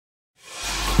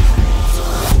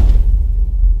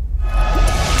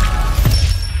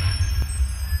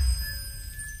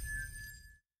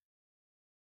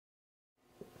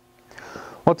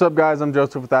What's up guys, I'm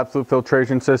Joseph with Absolute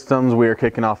Filtration Systems. We are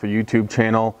kicking off a YouTube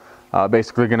channel.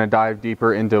 Basically going to dive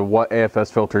deeper into what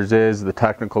AFS filters is, the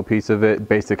technical piece of it,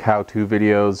 basic how-to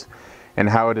videos, and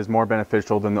how it is more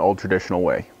beneficial than the old traditional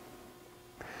way.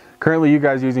 Currently you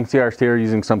guys using CRT are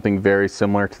using something very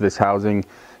similar to this housing.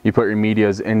 You put your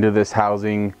medias into this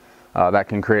housing. That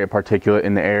can create a particulate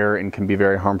in the air and can be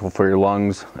very harmful for your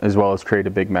lungs, as well as create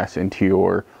a big mess into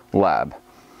your lab.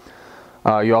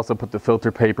 You also put the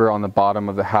filter paper on the bottom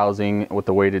of the housing with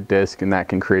the weighted disc, and that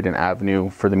can create an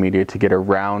avenue for the media to get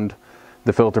around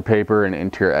the filter paper and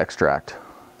into your extract.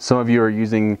 Some of you are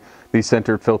using these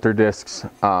centered filter discs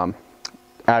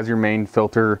as your main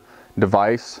filter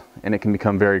device, and it can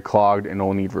become very clogged and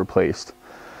will need replaced.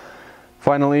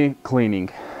 Finally, cleaning.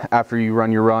 After you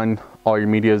run your run, all your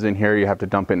media is in here, you have to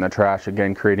dump it in the trash,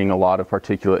 again creating a lot of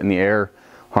particulate in the air,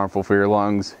 harmful for your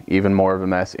lungs, even more of a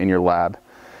mess in your lab.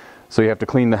 So you have to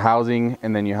clean the housing,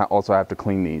 and then you also have to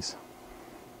clean these.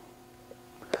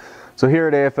 So here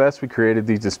at AFS we created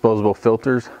these disposable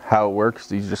filters. How it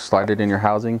works, you just slide it in your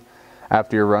housing.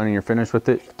 After you're running, you're finished with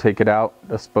it, take it out,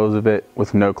 dispose of it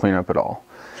with no cleanup at all.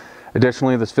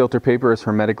 Additionally, this filter paper is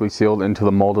hermetically sealed into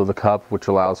the mold of the cup, which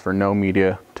allows for no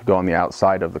media to go on the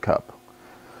outside of the cup.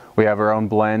 We have our own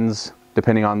blends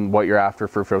depending on what you're after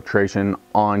for filtration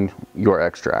on your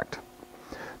extract.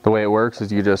 The way it works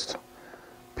is you just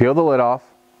peel the lid off,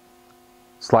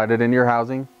 slide it in your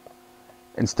housing,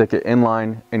 and stick it in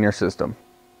line in your system.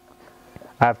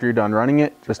 After you're done running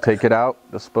it, just take it out,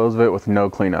 dispose of it with no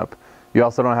cleanup. You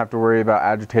also don't have to worry about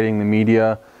agitating the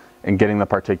media and getting the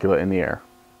particulate in the air.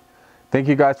 Thank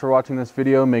you guys for watching this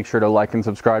video. Make sure to like and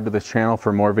subscribe to this channel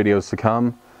for more videos to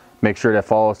come. Make sure to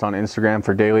follow us on Instagram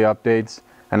for daily updates.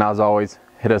 And as always,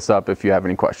 hit us up if you have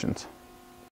any questions.